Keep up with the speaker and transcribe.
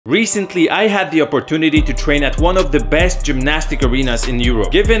Recently, I had the opportunity to train at one of the best gymnastic arenas in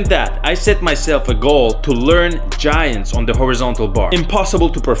Europe. Given that, I set myself a goal to learn giants on the horizontal bar. Impossible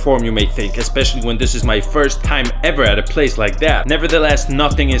to perform, you may think, especially when this is my first time ever at a place like that. Nevertheless,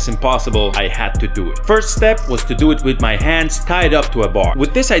 nothing is impossible. I had to do it. First step was to do it with my hands tied up to a bar.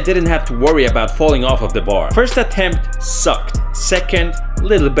 With this, I didn't have to worry about falling off of the bar. First attempt sucked. Second,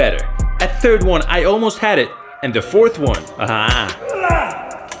 little better. At third one, I almost had it. And the fourth one,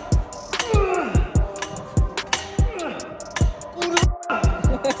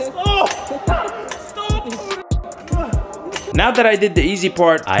 Now that I did the easy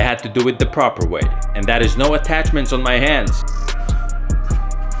part, I had to do it the proper way. And that is no attachments on my hands.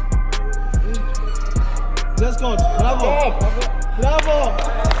 Let's go. Bravo.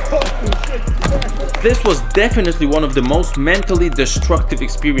 Bravo. This was definitely one of the most mentally destructive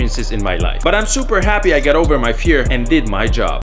experiences in my life. But I'm super happy I got over my fear and did my job.